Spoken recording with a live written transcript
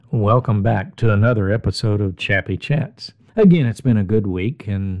Welcome back to another episode of Chappy Chats. Again, it's been a good week,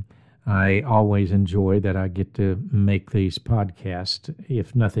 and I always enjoy that I get to make these podcasts.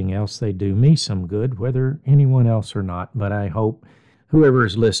 If nothing else, they do me some good, whether anyone else or not, but I hope whoever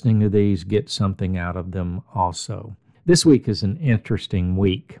is listening to these gets something out of them also. This week is an interesting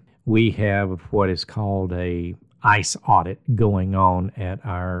week. We have what is called a ICE audit going on at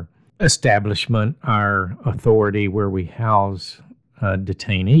our establishment, our authority where we house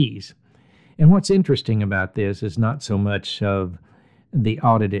detainees. And what's interesting about this is not so much of the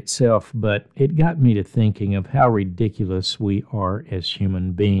audit itself, but it got me to thinking of how ridiculous we are as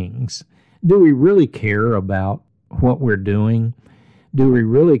human beings. Do we really care about what we're doing? Do we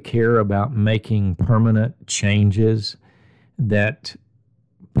really care about making permanent changes that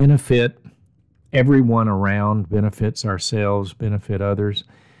benefit everyone around, benefits ourselves, benefit others?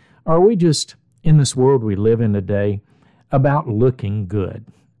 Or are we just, in this world we live in today, about looking good,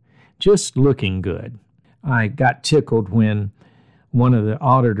 just looking good? I got tickled when one of the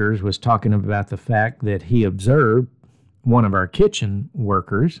auditors was talking about the fact that he observed one of our kitchen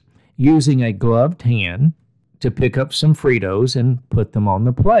workers using a gloved hand to pick up some Fritos and put them on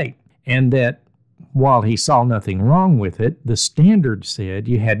the plate. And that while he saw nothing wrong with it, the standard said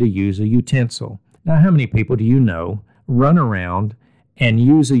you had to use a utensil. Now, how many people do you know run around and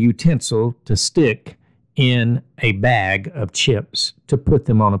use a utensil to stick in a bag of chips to put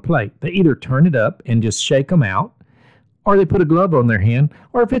them on a plate? They either turn it up and just shake them out, or they put a glove on their hand,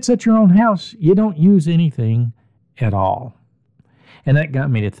 or if it's at your own house, you don't use anything at all. And that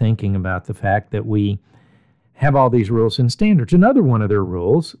got me to thinking about the fact that we have all these rules and standards. Another one of their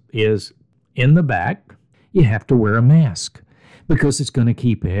rules is in the back, you have to wear a mask because it's going to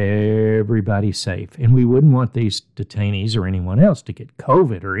keep everybody safe. And we wouldn't want these detainees or anyone else to get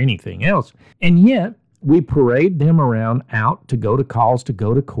COVID or anything else. And yet, we parade them around out to go to calls, to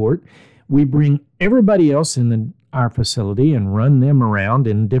go to court. We bring everybody else in our facility and run them around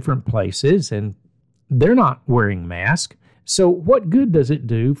in different places, and they're not wearing masks. So what good does it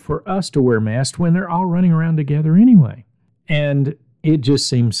do for us to wear masks when they're all running around together anyway? And it just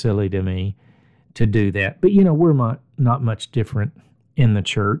seems silly to me to do that. But, we're not much different in the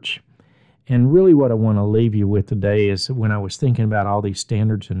church. And really what I want to leave you with today is when I was thinking about all these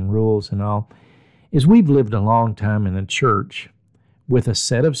standards and rules and all, is we've lived a long time in the church with a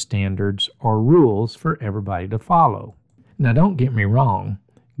set of standards or rules for everybody to follow. Now, don't get me wrong.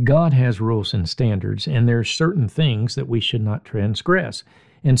 God has rules and standards, and there's certain things that we should not transgress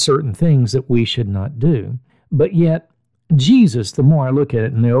and certain things that we should not do. But yet, Jesus, the more I look at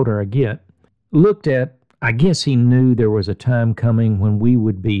it and the older I get, I guess he knew there was a time coming when we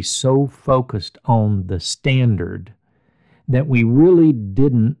would be so focused on the standard that we really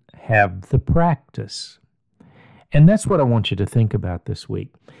didn't have the practice. And that's what I want you to think about this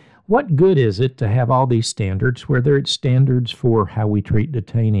week. What good is it to have all these standards, whether it's standards for how we treat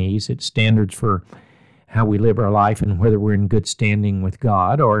detainees, it's standards for how we live our life and whether we're in good standing with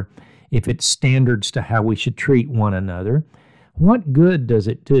God, or if it's standards to how we should treat one another? What good does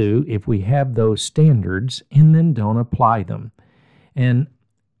it do if we have those standards and then don't apply them? And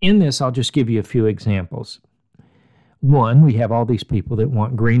in this, I'll just give you a few examples. One, we have all these people that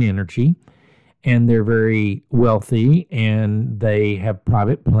want green energy, and they're very wealthy, and they have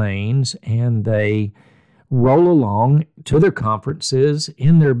private planes, and they roll along to their conferences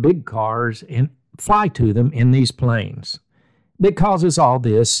in their big cars and fly to them in these planes. That causes all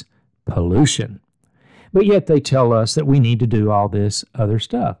this pollution. But yet they tell us that we need to do all this other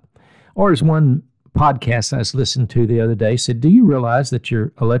stuff. Or as one podcast I was listening to the other day said, do you realize that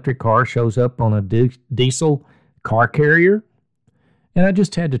your electric car shows up on a diesel car carrier? And I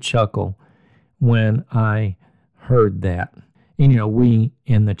just had to chuckle when I heard that. And, we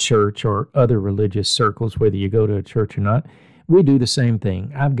in the church or other religious circles, whether you go to a church or not, we do the same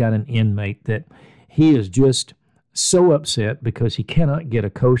thing. I've got an inmate that he is just so upset because he cannot get a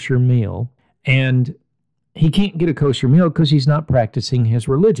kosher meal, and he can't get a kosher meal because he's not practicing his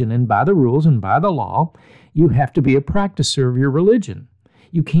religion. And by the rules and by the law, you have to be a practicer of your religion.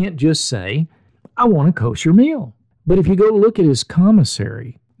 You can't just say, I want a kosher meal. But if you go look at his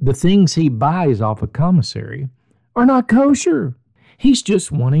commissary, the things he buys off a commissary are not kosher. He's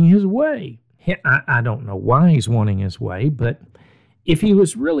just wanting his way. I don't know why he's wanting his way, but if he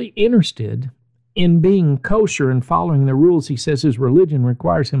was really interested in being kosher and following the rules he says his religion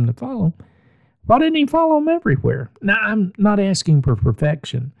requires him to follow, why didn't he follow them everywhere? Now, I'm not asking for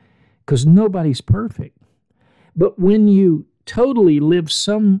perfection, because nobody's perfect. But when you totally live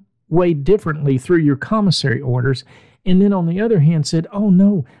some way differently through your commissary orders, And then on the other hand said, oh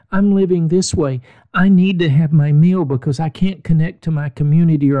no, I'm living this way. I need to have my meal because I can't connect to my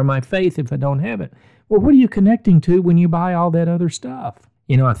community or my faith if I don't have it. Well, what are you connecting to when you buy all that other stuff?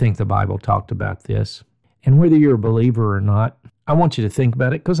 I think the Bible talked about this. And whether you're a believer or not, I want you to think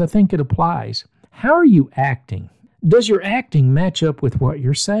about it because I think it applies. How are you acting? Does your acting match up with what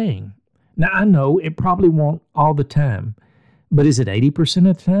you're saying? Now, I know it probably won't all the time, but is it 80%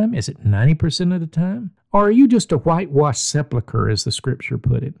 of the time? Is it 90% of the time? Or are you just a whitewashed sepulcher, as the scripture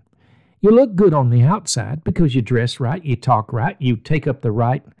put it? You look good on the outside because you dress right, you talk right, you take up the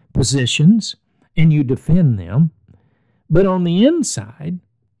right positions, and you defend them. But on the inside,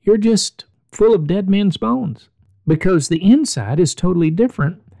 you're just full of dead men's bones because the inside is totally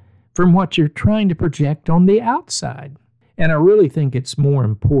different from what you're trying to project on the outside. And I really think it's more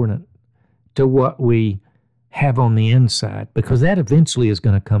important to what we have on the inside because that eventually is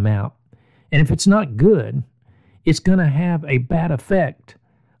going to come out. And if it's not good, it's going to have a bad effect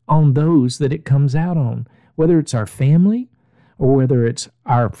on those that it comes out on, whether it's our family or whether it's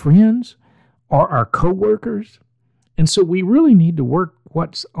our friends or our coworkers. And so we really need to work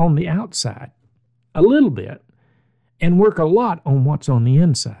what's on the outside a little bit and work a lot on what's on the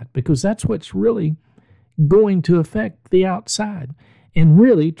inside because that's what's really going to affect the outside and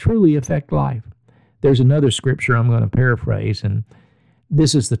really, truly affect life. There's another scripture I'm going to paraphrase, and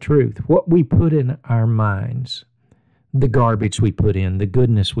this is the truth. What we put in our minds, the garbage we put in, the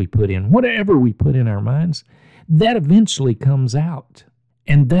goodness we put in, whatever we put in our minds, that eventually comes out.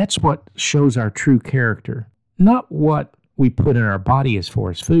 And that's what shows our true character. Not what we put in our body as far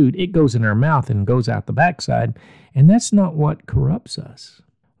as food. It goes in our mouth and goes out the backside, and that's not what corrupts us.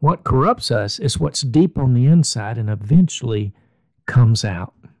 What corrupts us is what's deep on the inside and eventually comes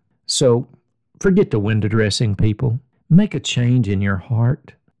out. So forget the window dressing, people. Make a change in your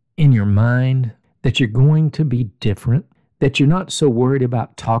heart, in your mind, that you're going to be different, that you're not so worried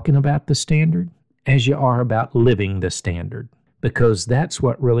about talking about the standard as you are about living the standard, because that's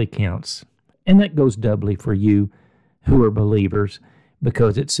what really counts. And that goes doubly for you who are believers,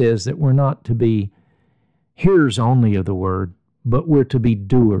 because it says that we're not to be hearers only of the word, but we're to be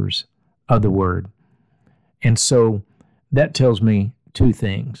doers of the word. And so that tells me two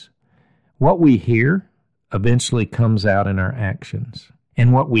things. What we hear eventually comes out in our actions.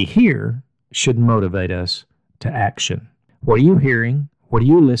 And what we hear should motivate us to action. What are you hearing? What are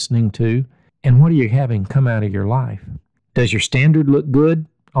you listening to? And what are you having come out of your life? Does your standard look good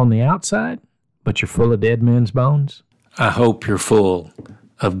on the outside, but you're full of dead men's bones? I hope you're full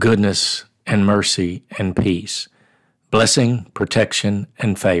of goodness and mercy and peace, blessing, protection,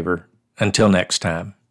 and favor. Until next time.